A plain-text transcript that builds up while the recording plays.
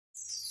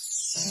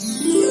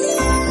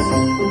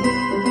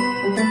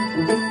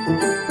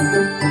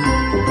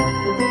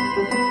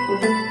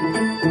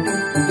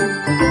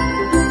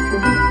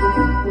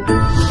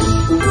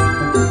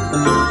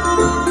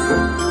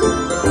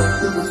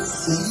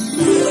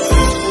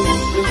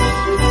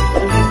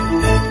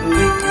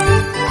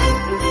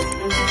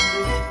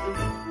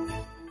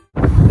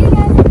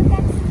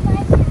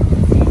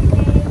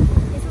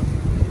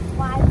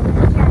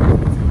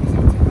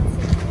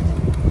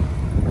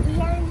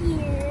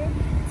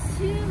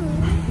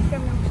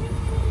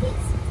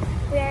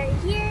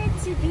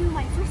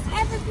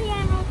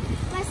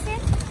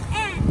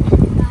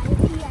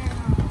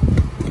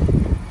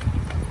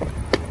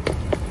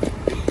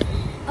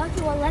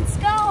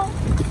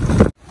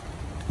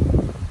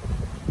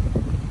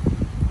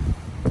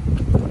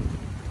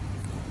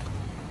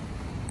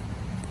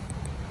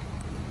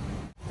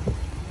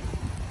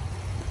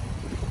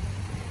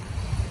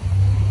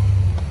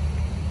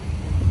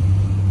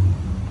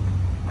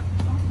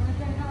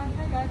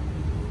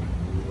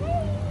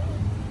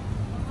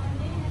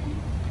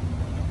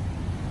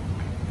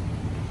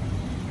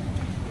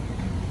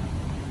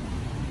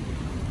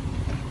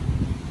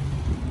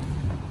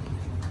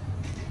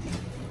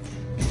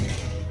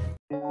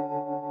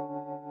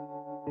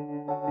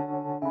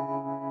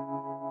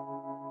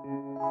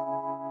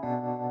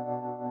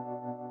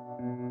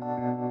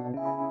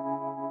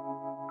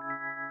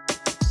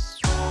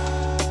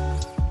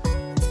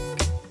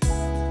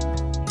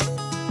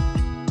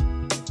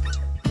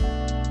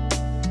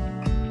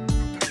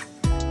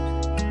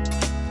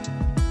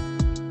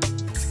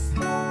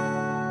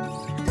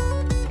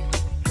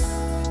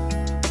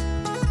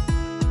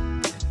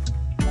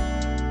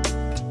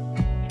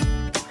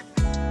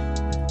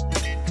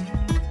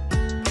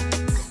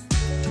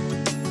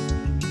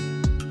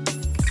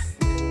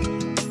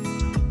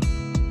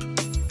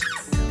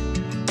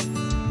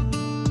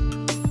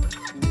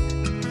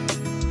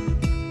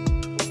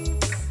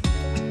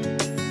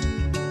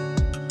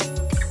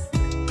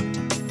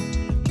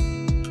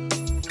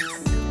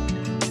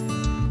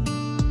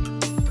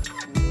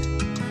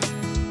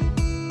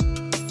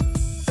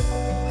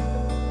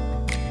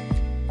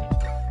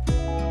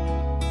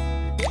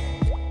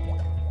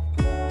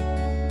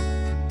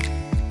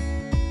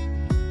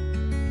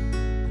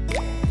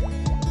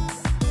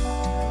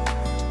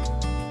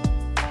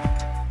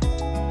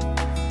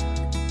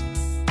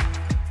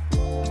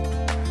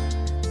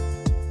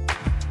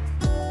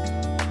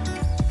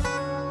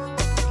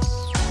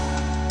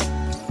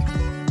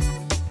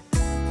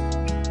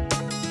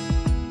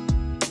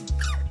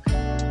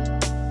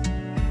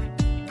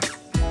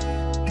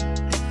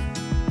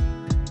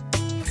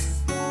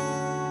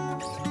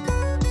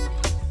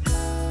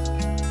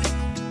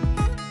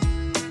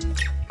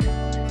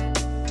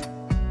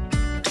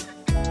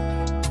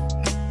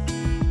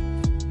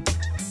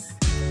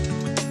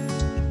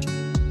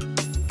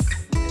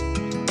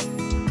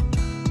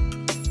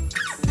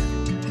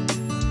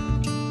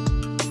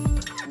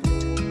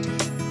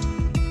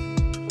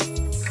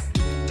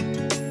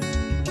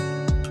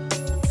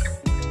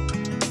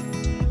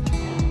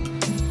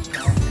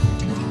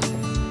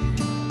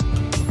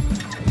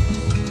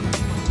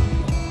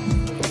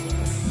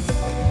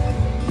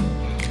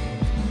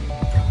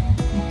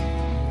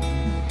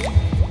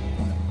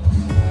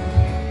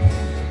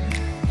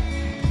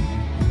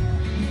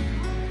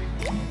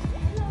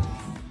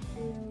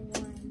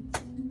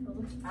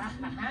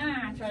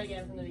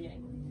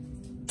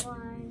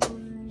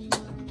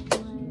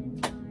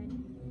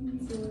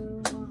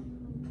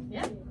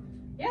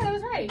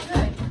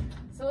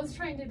let's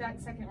try and do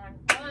that second one.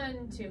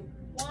 1, 2,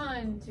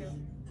 1, 2.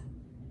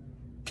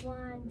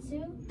 1, 2,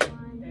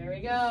 1. There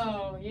we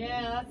go.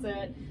 Yeah, that's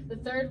it. The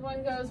third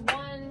one goes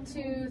 1,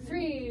 2,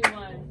 3, 1.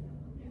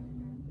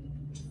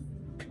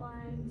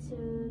 1,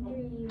 2,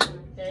 3,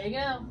 1. There you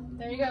go.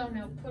 There you go.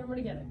 Now put them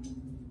together.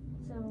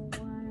 So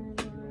 1,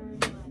 1,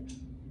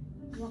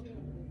 1.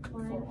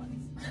 4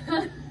 ones.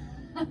 1,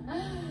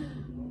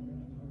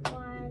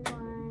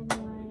 1,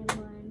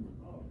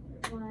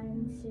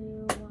 1, 2,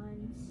 1.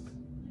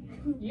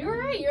 You're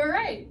right. You're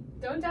right.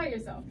 Don't doubt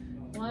yourself.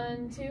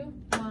 1, 2,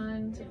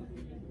 1, 2.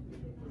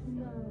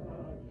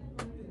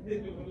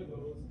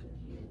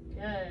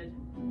 Good.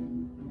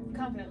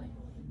 Confidently.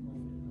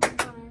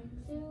 1,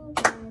 2,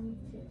 1,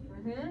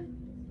 2.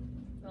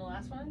 The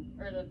last one,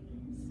 or the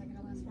second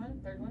to last one,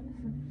 third one.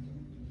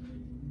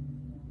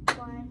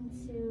 1,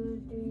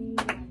 2, 3,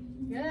 1.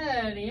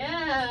 Good.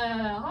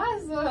 Yeah.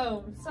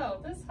 Awesome. So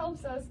this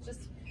helps us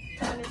just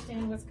to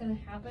understand what's going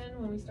to happen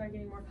when we start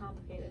getting more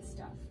complicated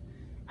stuff.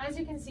 As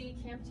you can see,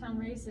 Camptown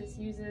Races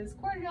uses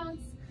quarter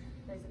notes.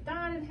 There's a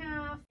dot in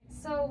half.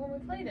 So when we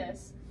play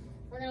this,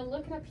 we're going to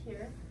look it up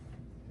here,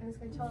 and it's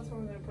going to tell us where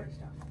we're going to put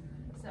stuff.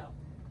 So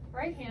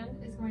right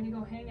hand is going to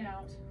go hang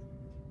out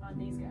on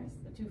these guys,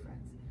 the 2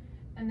 friends.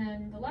 And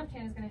then the left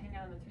hand is going to hang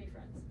out on the 3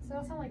 friends. So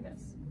it'll sound like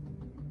this.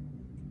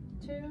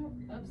 2,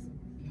 oops,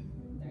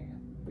 there you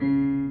go.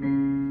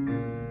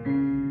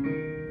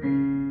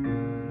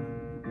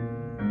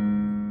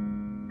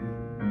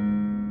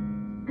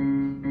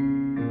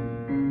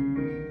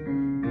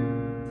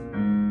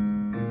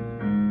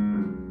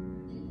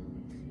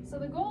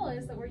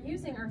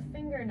 Using our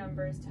finger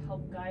numbers to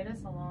help guide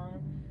us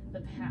along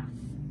the path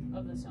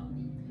of the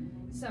song.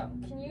 So,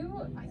 can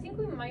you, I think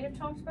we might have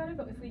talked about it,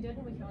 but if we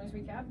didn't, we can always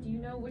recap. Do you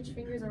know which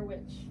fingers are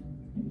which?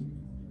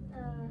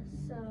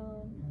 So,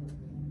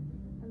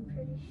 I'm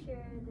pretty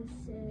sure this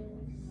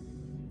is,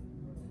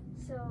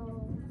 so.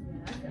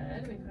 Yeah,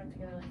 good. We put them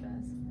together like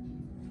this.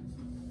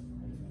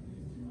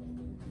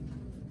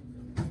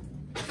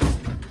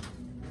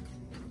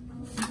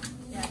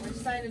 Yeah, which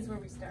side is where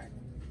we start?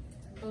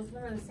 Both of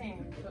them are the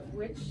same, but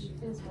which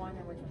is 1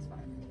 and which is 5?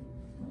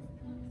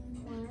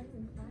 1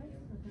 and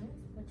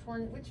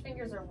 5? Which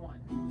fingers are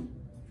 1?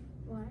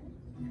 1.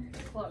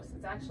 Close,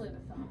 it's actually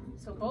the thumb.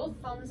 So both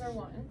thumbs are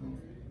 1,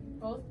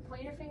 both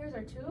pointer fingers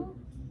are 2,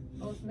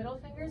 both middle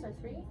fingers are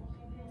 3,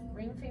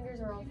 ring fingers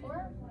are all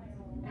 4,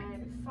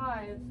 and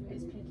 5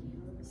 is pinky.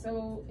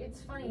 So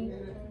it's funny,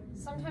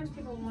 sometimes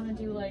people want to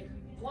do like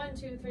 1,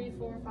 2, 3,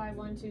 4, 5,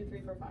 1, 2,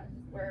 3, 4, 5,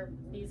 where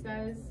these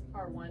guys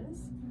are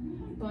 1s,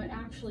 but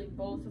actually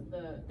both of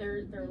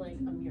they're like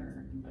a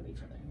mirror of each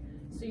other.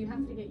 So you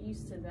have to get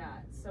used to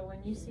that. So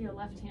when you see a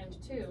left hand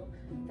 2,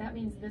 that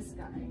means this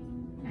guy,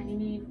 and you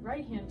need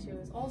right hand 2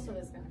 is also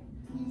this guy.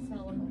 It's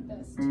gonna look like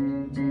this: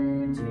 2,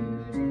 2, 2,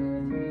 2,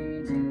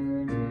 3, 2,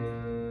 2,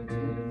 2,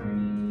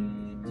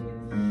 3, 2,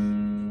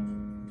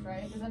 3.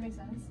 Right? Does that make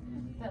sense?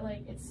 That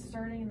like it's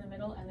starting in the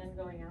middle and then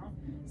going out.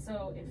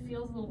 So it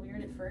feels a little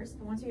weird at first,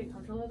 but once you get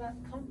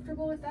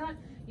comfortable with that,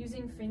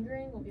 using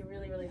fingering will be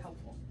really, really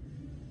helpful.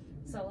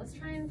 So let's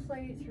try and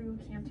play through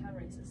Camptown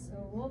Races.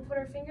 So we'll put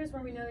our fingers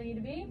where we know they need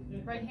to be.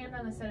 Right hand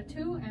on the set of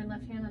 2 and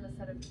left hand on the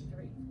set of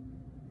 3.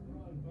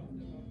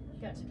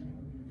 Good.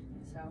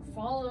 So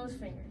follow those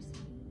fingers.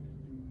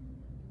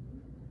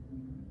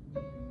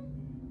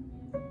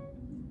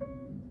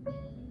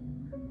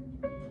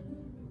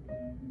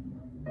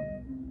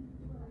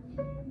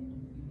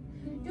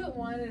 Do it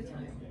one at a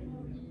time.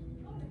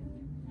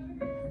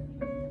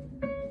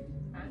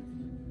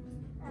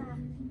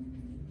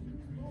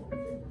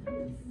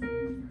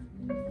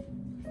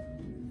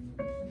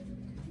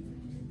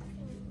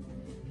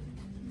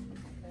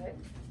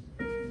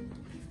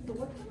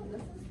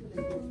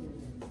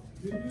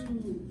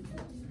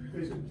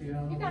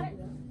 You got it.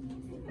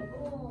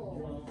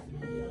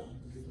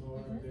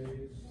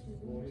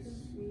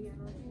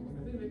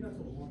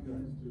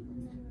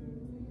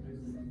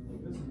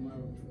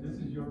 This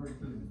is your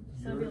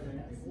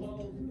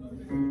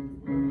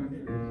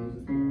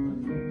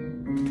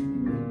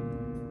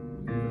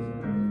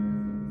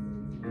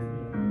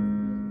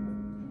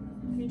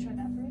Can you try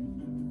that for me?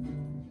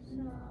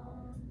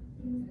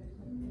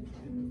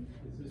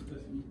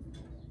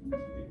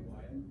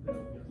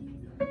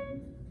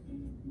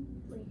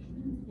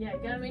 Yeah, you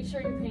gotta make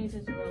sure you're paying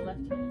attention to the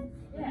left hand.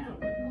 Yeah.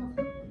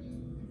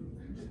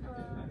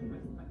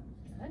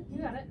 Good, you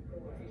got it.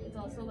 It's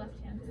also left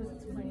hand because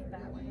it's pointing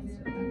that way.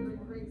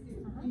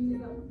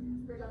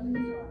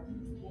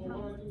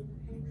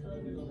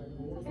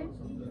 Okay.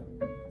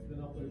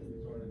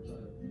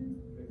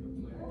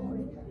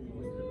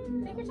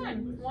 Take your time,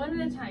 one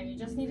at a time. You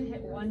just need to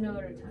hit one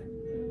note at a time.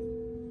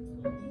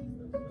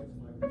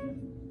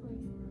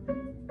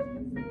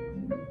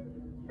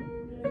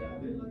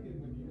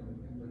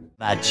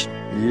 Much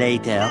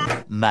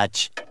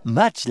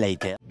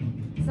later.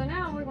 So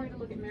now we're going to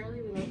look at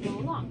Merrily We Love Go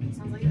Along. It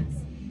sounds like this.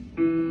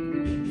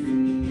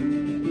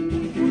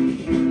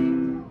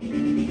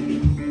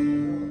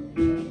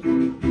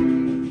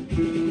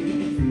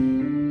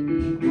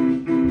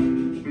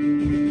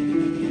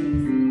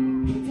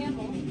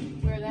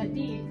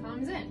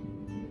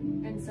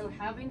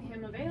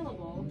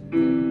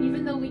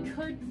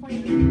 could play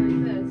the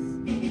game like this,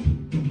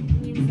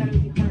 means that it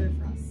would be harder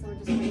for us. So we're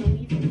just going to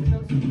leave it for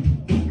those people.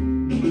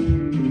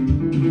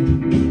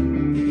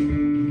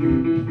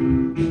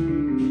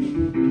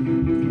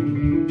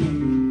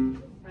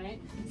 Right?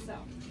 So,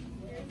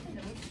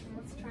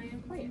 let's try and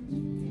play it.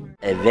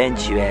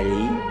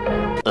 Eventually,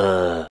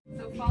 So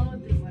follow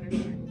what these letters are.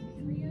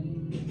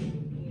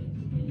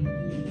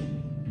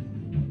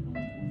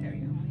 There we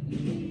go.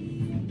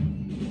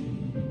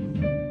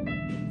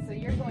 So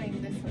you're going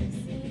this way. C,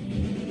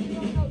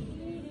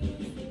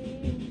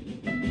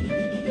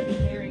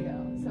 there we go.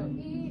 So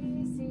E,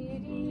 C,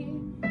 D.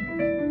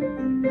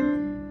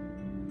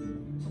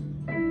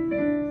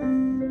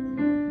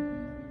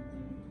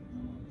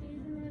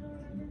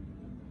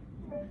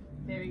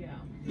 There we go.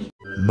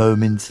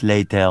 moments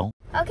later.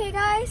 Okay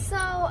guys, so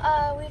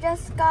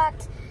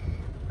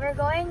we're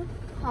going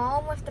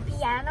home with the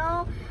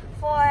piano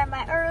for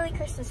my early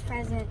Christmas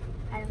present.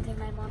 I don't think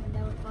my mom and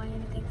dad would buy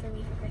anything for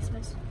me for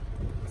Christmas.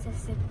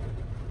 Since they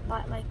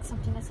bought like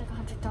something that's like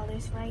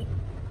 $100, right?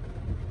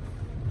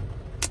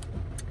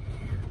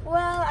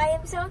 Well, I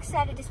am so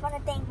excited. Just want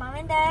to thank mom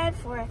and dad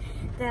for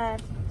the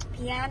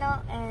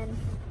piano, and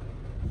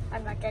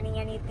I'm not getting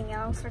anything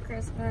else for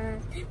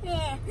Christmas.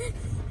 Yeah.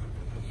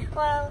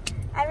 Well,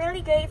 I'm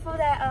really grateful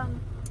that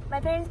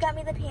my parents got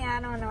me the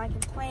piano, and now I can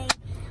play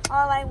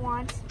all I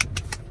want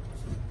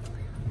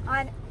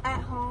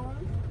at home.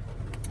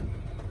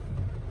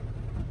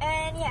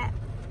 And yeah,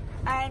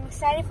 I'm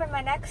excited for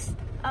my next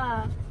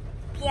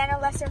piano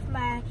lesson with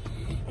my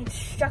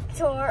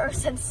instructor or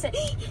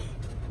sensei.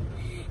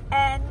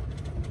 And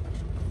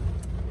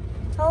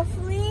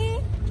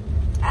hopefully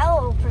I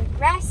will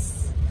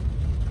progress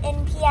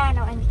in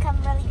piano and become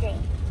really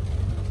great.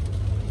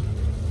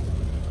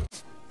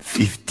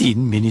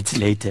 15 minutes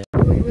later.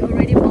 We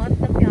already bought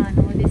the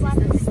piano. This is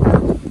the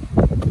stuff.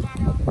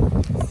 Piano.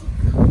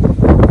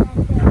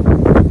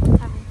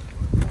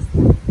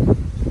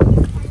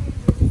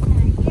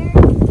 Here.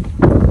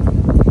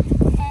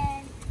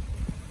 And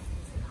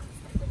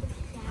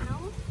piano.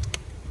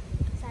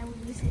 So I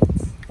will use it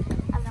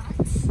a lot.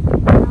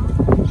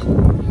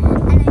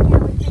 And I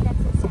can't wait for that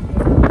to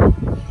Saturday.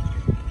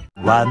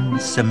 1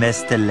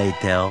 semester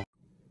later.